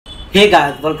Hey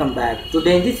guys, welcome back.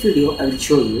 Today in this video I will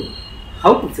show you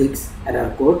how to fix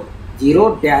error code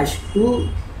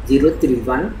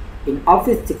 0-2031 in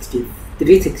Office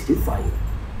 365.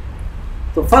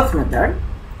 So first method,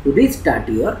 you restart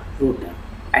your router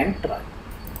and try.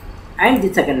 And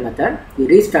the second method, you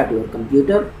restart your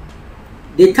computer.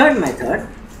 The third method,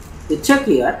 you check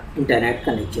your internet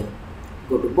connection.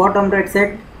 Go to bottom right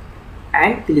side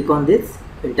and click on this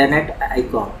internet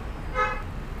icon.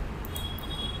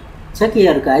 Check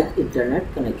here guys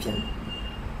internet connection.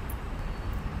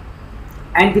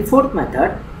 And the fourth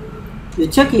method, you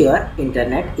check your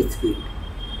internet speed.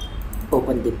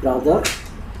 Open the browser.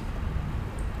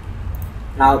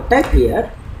 Now type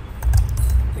here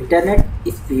internet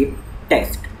speed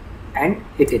test and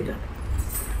hit enter.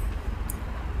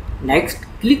 Next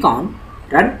click on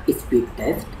run speed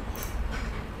test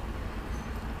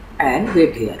and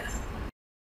wait here.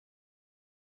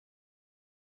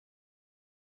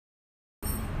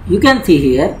 You can see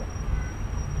here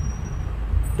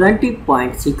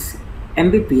 20.6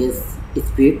 Mbps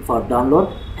speed for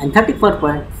download and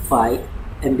 34.5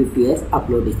 Mbps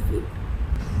upload speed.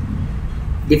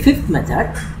 The fifth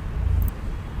method,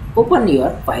 open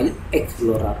your file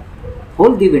explorer.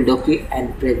 Hold the window key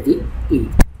and press the E.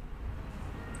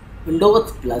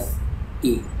 Windows plus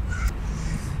E.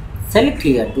 Select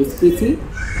here this PC.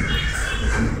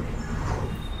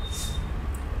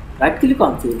 Right click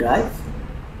on C drive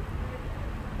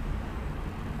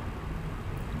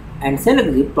and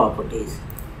select the properties.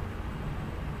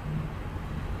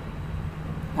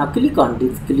 Now click on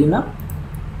this cleanup.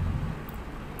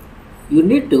 You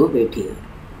need to wait here.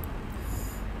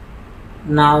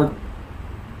 Now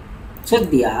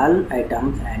check the all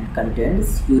items and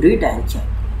contents. You read and check.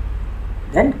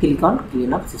 Then click on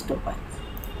cleanup system files.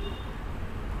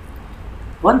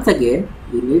 Once again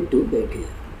you need to wait here.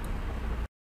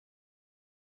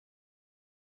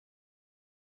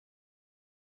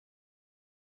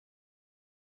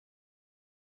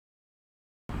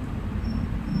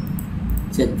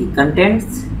 Check the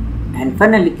contents and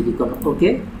finally click on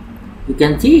OK. You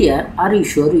can see here, are you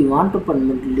sure you want to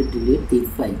permanently delete these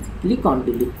files? Click on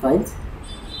delete files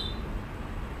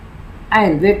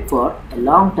and wait for a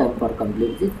long time for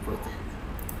complete this process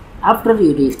after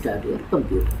you restart your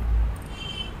computer.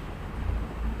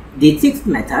 The sixth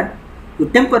method, you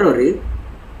temporarily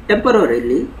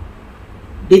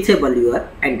disable your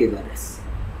antivirus.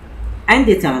 And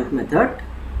the seventh method,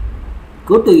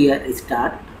 go to your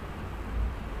start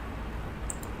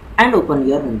and open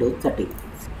your Windows settings.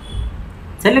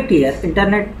 Select here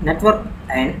internet, network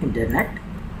and internet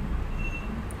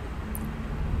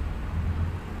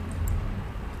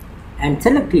and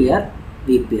select here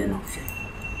VPN option.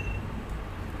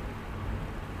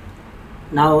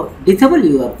 Now disable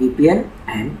your VPN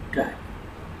and try.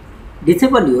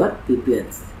 Disable your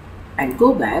VPNs and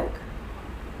go back.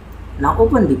 Now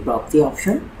open the proxy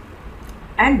option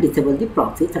and disable the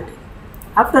proxy setting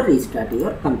after restart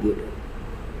your computer.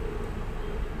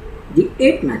 The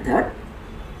eighth method,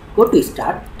 go to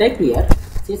start, type here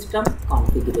system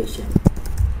configuration.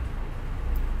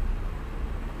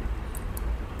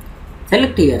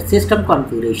 Select here system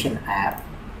configuration app.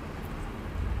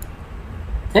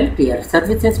 Select here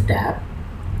services tab.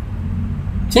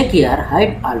 Check here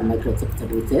hide all Microsoft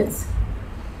services.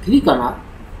 Click on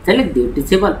select the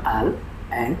disable all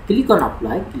and click on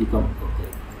apply, click on OK.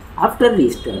 After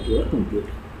restart your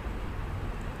computer.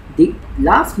 The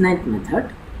last ninth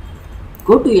method,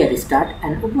 go to your start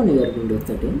and open your Windows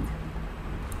settings.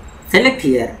 Select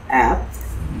here apps.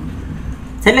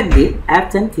 Select the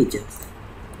apps and features.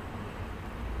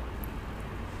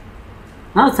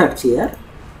 Now search here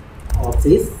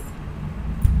Office.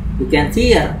 You can see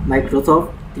here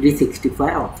Microsoft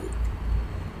 365 Office.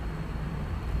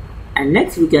 And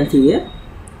next we can see here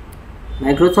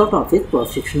Microsoft Office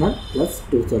Professional Plus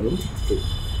 2016.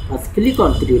 First click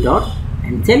on three dots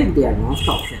and select the advanced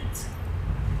options.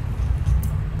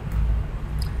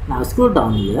 Now scroll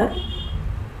down here.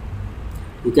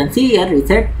 You can see here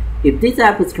reset. If this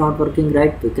app is not working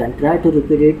right, we can try to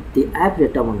repeat it. The app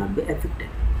data will not be affected.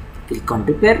 Click on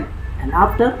repair and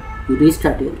after you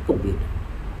restart your computer.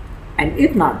 And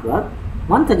if not work,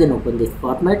 once again open this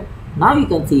format. Now you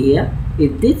can see here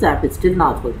if this app is still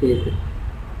not working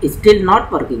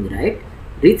right,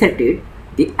 reset it.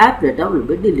 The app data will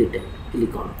be deleted.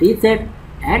 Click on reset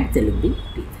and select the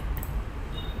reset.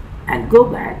 And go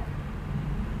back.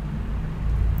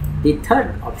 The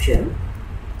third option,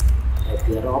 type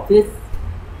your Office,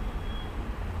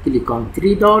 click on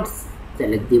three dots,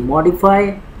 select the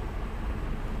modify,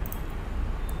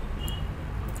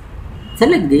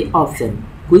 select the option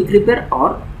quick repair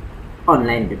or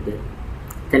online repair.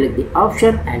 Select the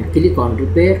option and click on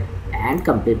repair and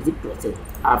complete the process.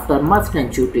 After must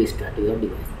ensure to restart your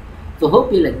device. So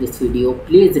hope you like this video.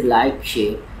 Please like,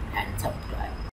 share and subscribe.